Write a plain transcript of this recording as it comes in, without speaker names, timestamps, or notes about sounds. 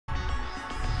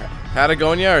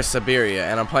Patagonia or Siberia,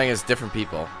 and I'm playing as different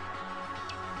people.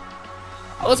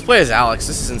 Oh, let's play as Alex.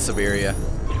 This is in Siberia.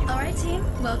 Alright team,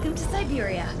 welcome to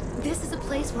Siberia. This is a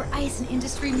place where ice and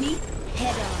industry meet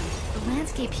head on. The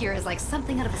landscape here is like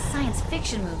something out of a science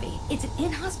fiction movie. It's an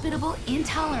inhospitable,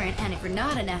 intolerant, and if you're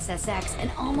not an SSX,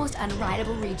 an almost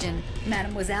unrideable region.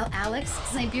 Mademoiselle Alex,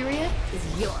 Siberia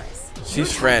is yours.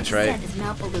 She's French, right? Is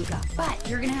Mount Beluga, but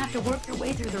you're gonna have to work your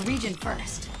way through the region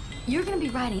first. You're gonna be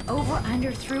riding over,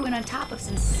 under, through, and on top of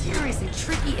some seriously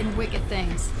tricky and wicked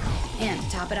things. And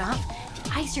to top it off, the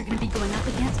ice you're gonna be going up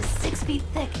against is 6 feet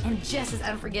thick and just as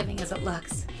unforgiving as it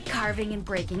looks. Carving and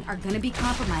braking are gonna be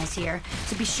compromised here,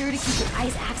 so be sure to keep your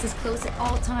ice axes close at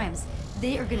all times.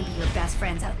 They are gonna be your best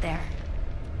friends out there.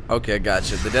 Okay,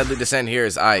 gotcha. The deadly descent here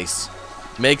is ice.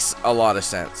 Makes a lot of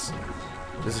sense.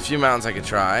 There's a few mountains I could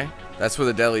try. That's where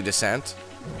the deadly descent.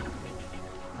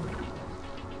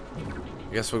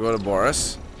 I guess we'll go to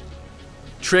Boris.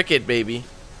 Trick it, baby.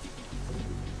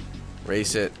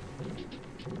 Race it.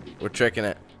 We're tricking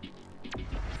it.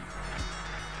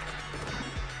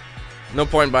 No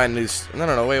point buying new.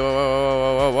 No. Wait.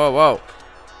 Whoa.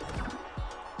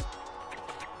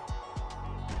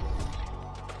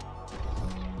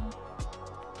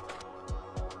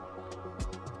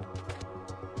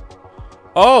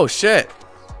 Oh shit.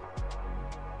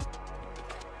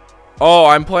 Oh,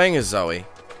 I'm playing as Zoe.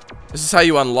 This is how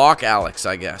you unlock Alex,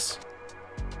 I guess.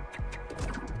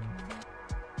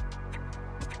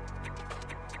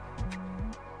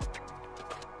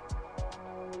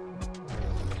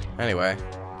 Anyway.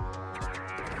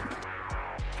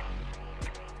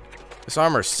 This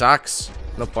armor sucks.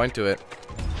 No point to it.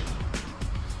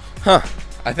 Huh.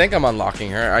 I think I'm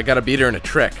unlocking her. I gotta beat her in a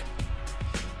trick.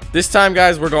 This time,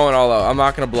 guys, we're going all out. I'm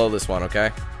not gonna blow this one,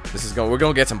 okay? We're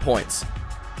gonna get some points.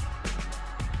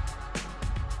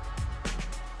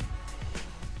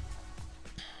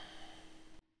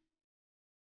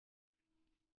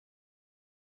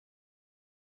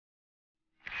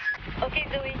 Okay,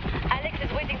 Zoe. Alex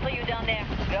is waiting for you down there.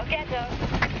 Go get her.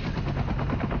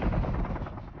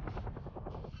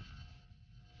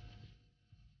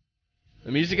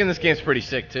 The music in this game is pretty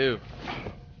sick, too.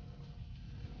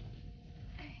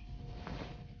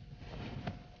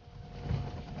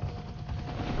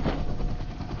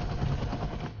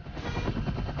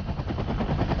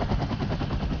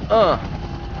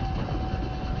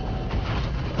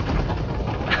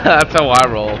 That's how I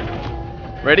roll.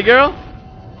 Ready, girl?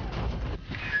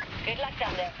 Good luck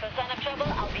down there. First sign of trouble,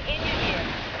 I'll be in your ear.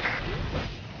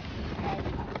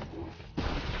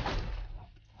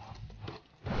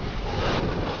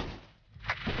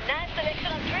 Nice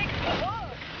selection of tricks.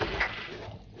 Whoa.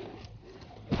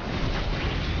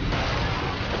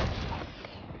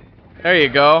 There you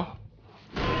go.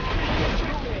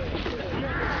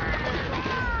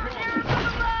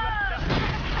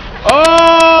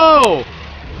 Oh!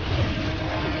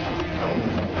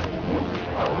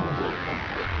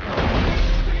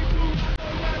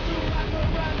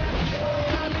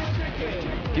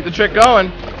 Keep the trick going.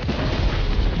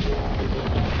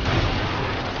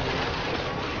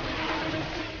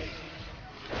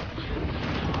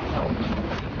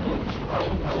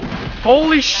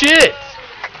 Holy shit!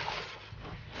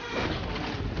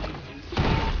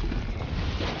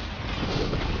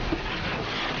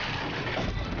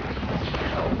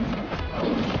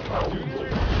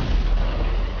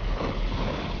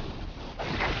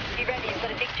 Be ready, I've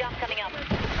got a big jump coming up.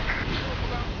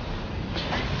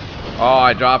 Oh,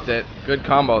 I dropped it. Good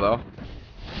combo, though.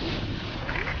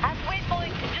 Halfway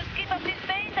point, just keep up this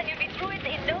pace and you'll be through it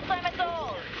in no time at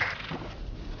all.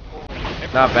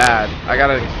 Not bad. I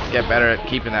gotta get better at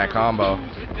keeping that combo.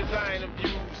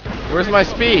 Where's my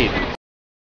speed?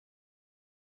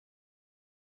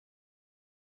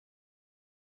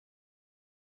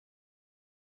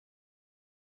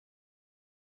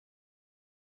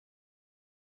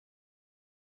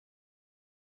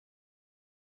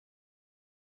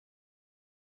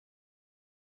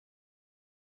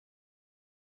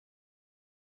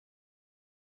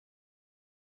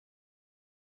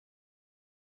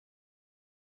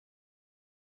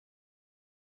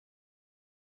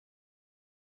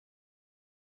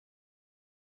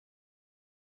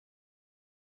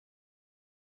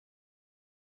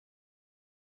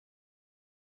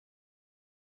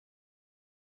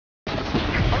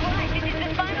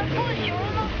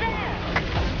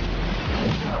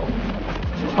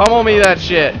 Pummel me that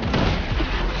shit.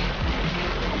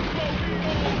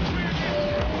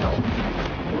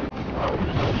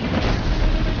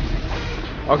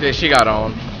 Okay, she got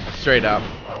owned. Straight up.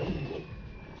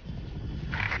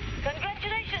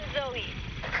 Congratulations, Zoe.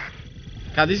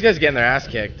 God, these guys getting their ass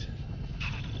kicked.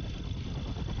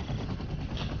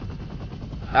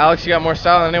 Alex, you got more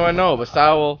style than anyone I know, but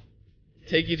style will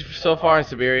take you so far in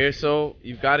Siberia, so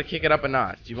you've got to kick it up a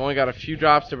notch. You've only got a few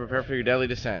drops to prepare for your deadly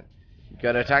descent. You've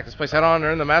got to attack this place head on and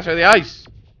earn the master of the ice.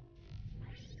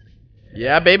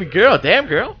 Yeah, baby girl. Damn,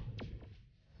 girl.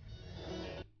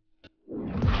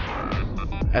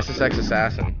 SSX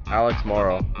Assassin. Alex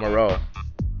Moreau.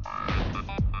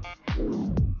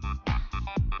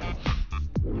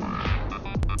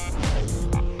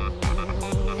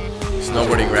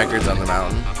 Snowboarding records on the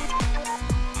mountain.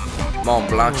 Mont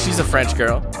Blanc. She's a French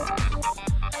girl.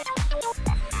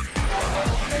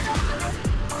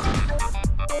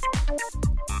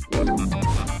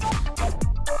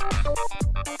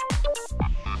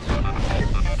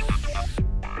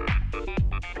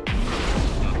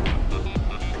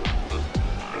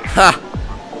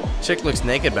 Ha! Chick looks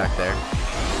naked back there.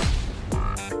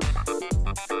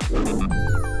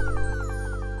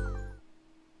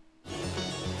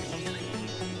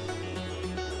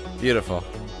 Beautiful.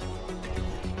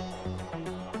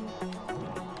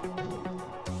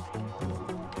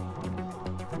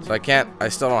 So I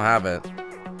still don't have it.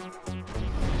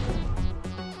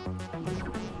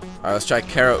 Alright, let's try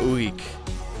Kara Uik.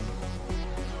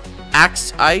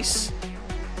 Axe Ice?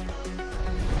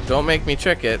 Don't make me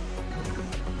trick it.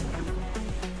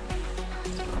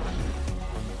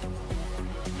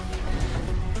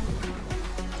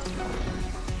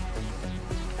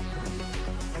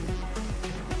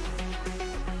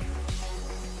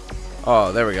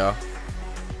 Oh, there we go.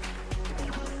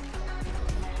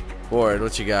 Board,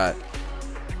 what you got?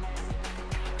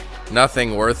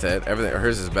 Nothing worth it. Everything,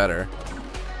 hers is better.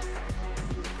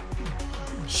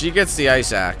 She gets the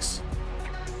ice axe.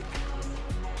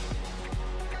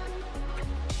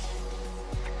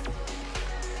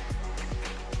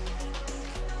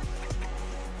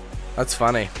 That's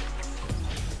funny.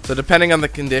 So depending on the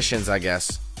conditions, I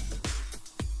guess.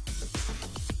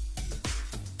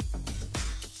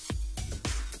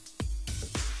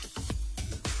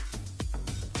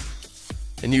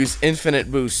 And use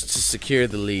infinite boost to secure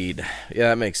the lead. Yeah,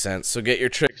 that makes sense. So get your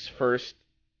tricks first,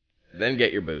 then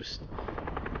get your boost.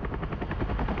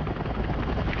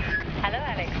 Hello,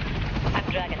 Alex.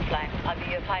 I'm Dragonfly. I'll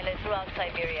be your pilot throughout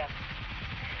Siberia.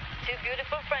 Two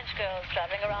beautiful French girls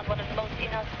traveling around one of the most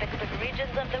inhospitable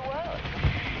regions of the world.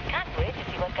 Can't wait to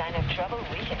see what kind of trouble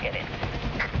we can get in.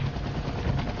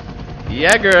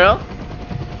 Yeah, girl.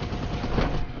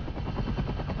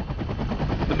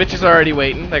 The bitches are already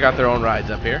waiting. They got their own rides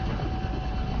up here.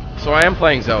 So I am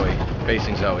playing Zoe.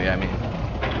 Facing Zoe, I mean.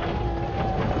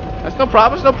 That's no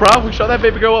problem. It's no problem. We show that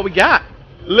baby girl what we got.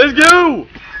 Let's go!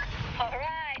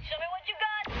 Alright, show me what you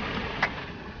got!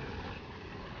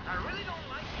 I really don't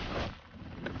like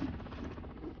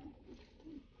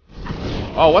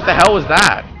it. Oh, what the hell was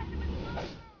that?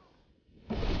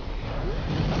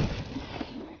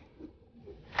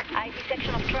 I see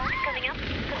section of tracks coming up.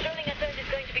 Controlling a turn is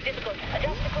going to be difficult.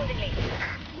 Adjust accordingly.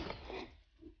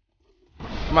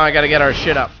 Come on, I gotta get our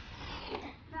shit up.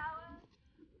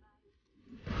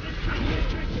 Watch your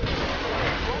turn.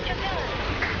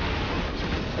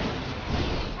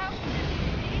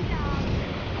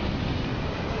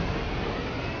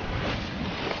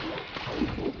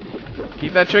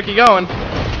 Keep that tricky going.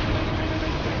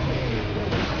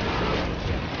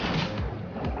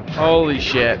 Holy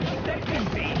shit.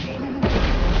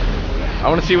 I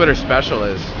want to see what her special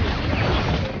is.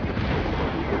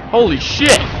 Holy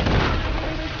shit!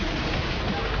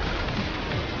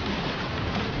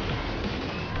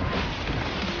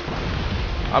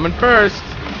 I'm in first.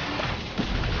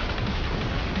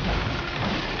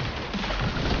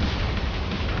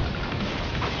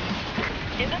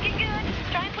 It's looking good.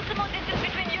 Try and put some more distance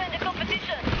between you and the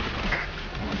competition.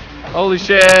 Holy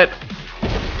shit!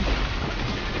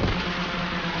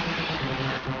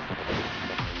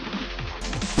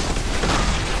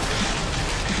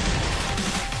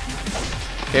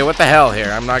 Okay, what the hell here?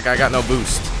 I got no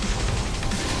boost.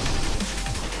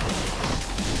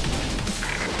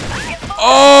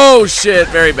 Oh shit,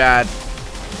 very bad.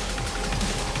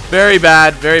 Very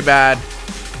bad, very bad.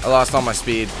 I lost all my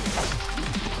speed.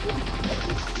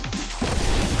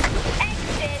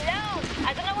 Excellent.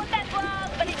 I don't know what that was,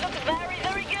 but it looked very,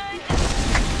 very good.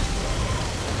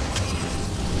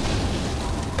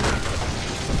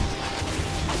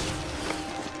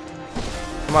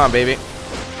 Come on, baby.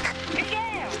 Good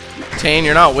game. Tane,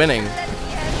 you're not winning.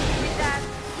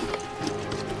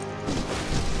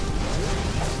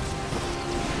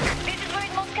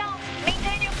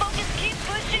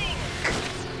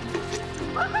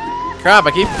 Crap,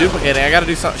 I keep duplicating. I gotta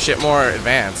do some shit more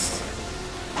advanced.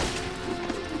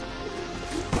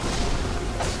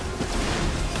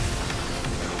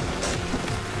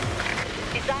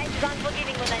 It's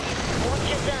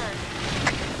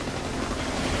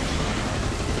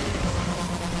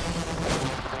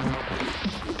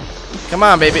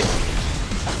Come on, baby.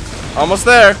 Almost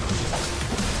there.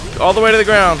 All the way to the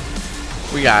ground.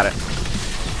 We got it.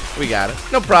 We got it.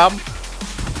 No problem.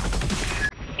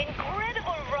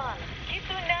 Incredible run. Keep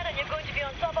doing that and you're going to be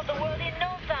on top of the world in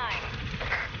no time.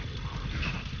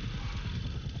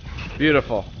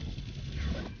 Beautiful.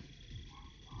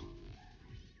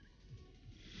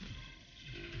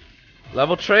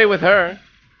 Level tray with her.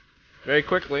 Very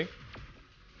quickly.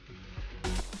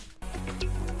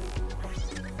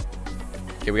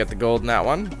 Okay, we got the gold in that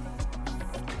one.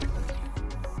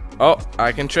 Oh,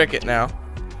 I can trick it now.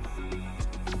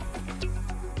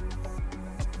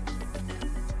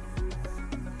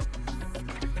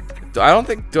 Do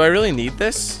I really need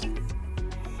this?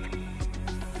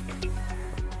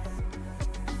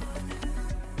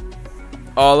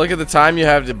 Oh, look at the time you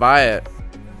have to buy it.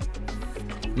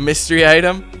 Mystery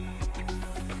item.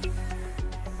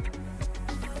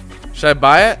 Should I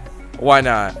buy it? Why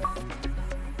not?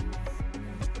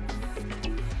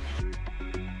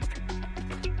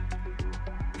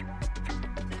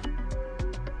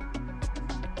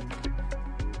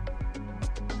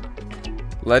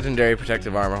 Legendary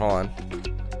protective armor. Hold on.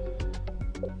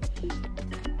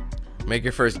 Make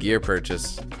your first gear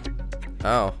purchase.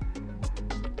 Oh.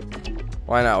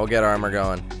 Why not? We'll get armor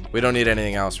going. We don't need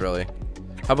anything else, really.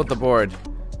 How about the board?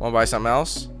 Want to buy something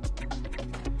else?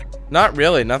 Not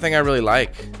really. Nothing I really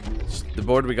like. The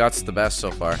board we got's the best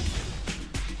so far.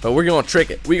 But we're going to trick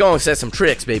it. We're going to set some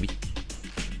tricks, baby.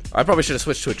 I probably should have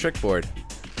switched to a trick board.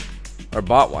 Or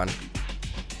bought one.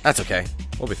 That's okay.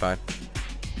 We'll be fine.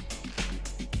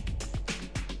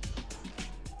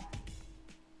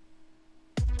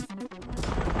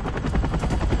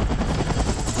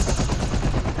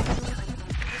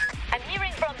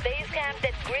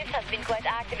 Been quite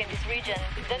active in this region.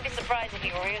 Don't be surprised if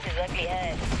he rears his ugly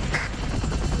head.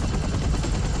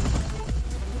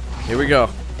 Here we go.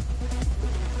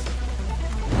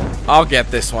 I'll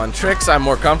get this one. Tricks I'm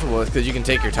more comfortable with because you can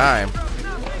take your time.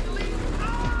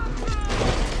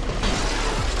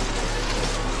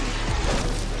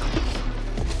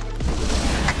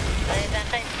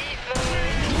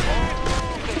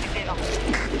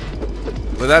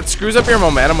 But that screws up your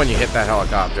momentum when you hit that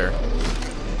helicopter.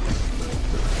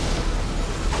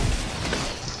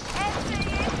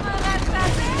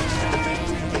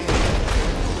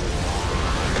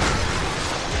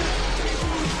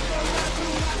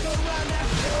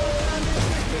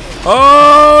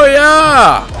 Oh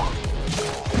yeah!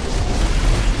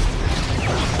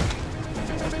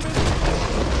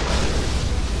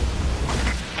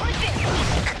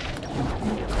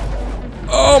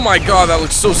 Oh my god, that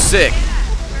looks so sick.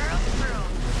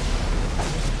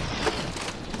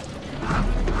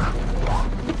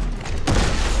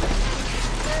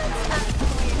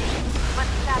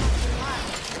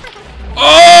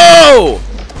 Oh!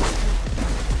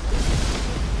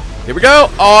 Here we go.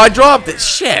 Oh, I dropped it.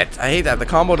 Shit. I hate that. The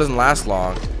combo doesn't last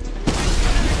long.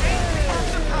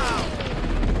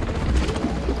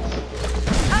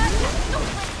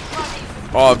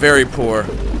 Oh, very poor.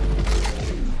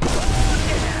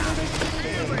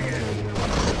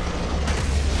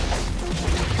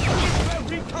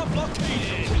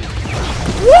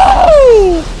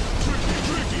 Woo!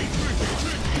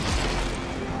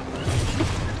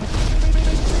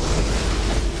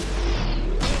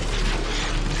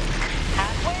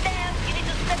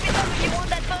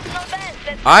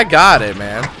 I got it,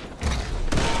 man.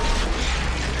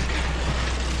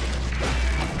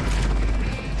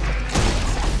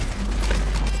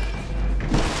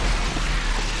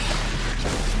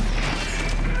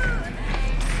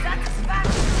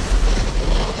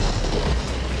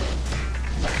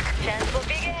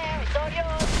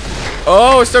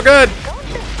 Oh, it's still good.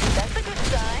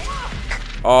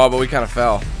 Oh, but we kind of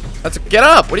fell. Get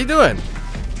up. What are you doing?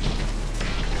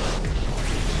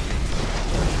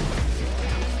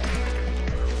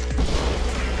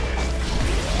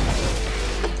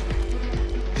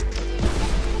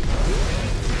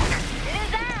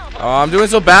 Oh, I'm doing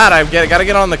so bad. I gotta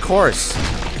get on the course.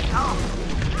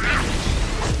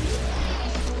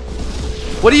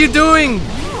 What are you doing?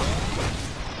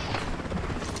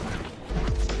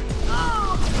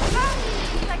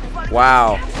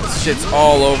 Wow, this shit's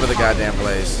all over the goddamn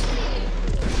place.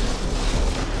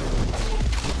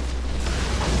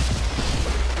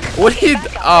 What are you?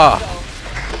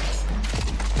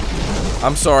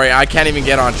 I'm sorry. I can't even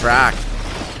get on track.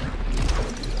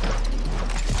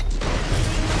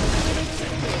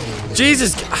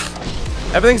 Jesus,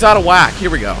 everything's out of whack. Here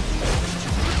we go.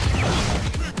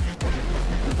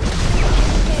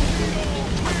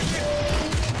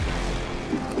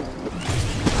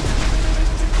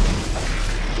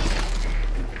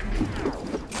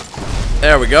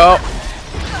 There we go.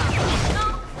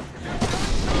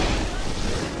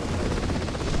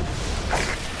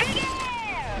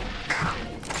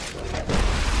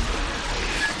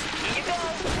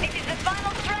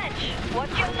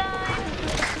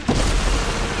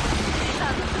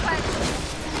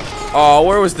 Oh,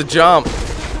 where was the jump?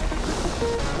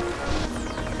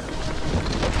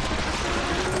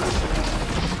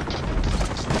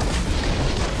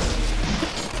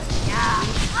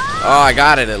 Oh, I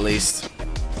got it at least.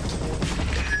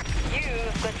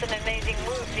 You've got some amazing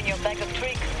moves in your bag of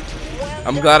tricks. Well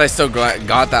I'm glad I still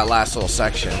got that last little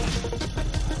section.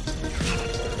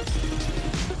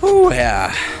 Ooh,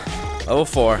 yeah. Level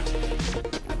 4.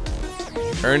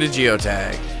 Earned a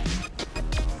geotag.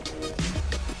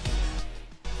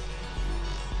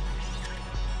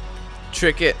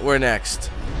 Trick it, we're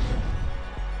next.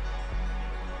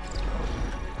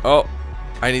 Oh,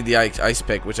 I need the ice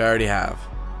pick, which I already have.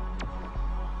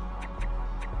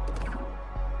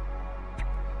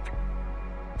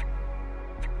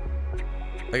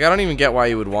 Like, I don't even get why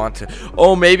you would want to.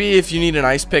 Oh, maybe if you need an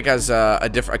ice pick as a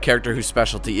character whose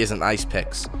specialty isn't ice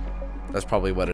picks. That's probably what it is.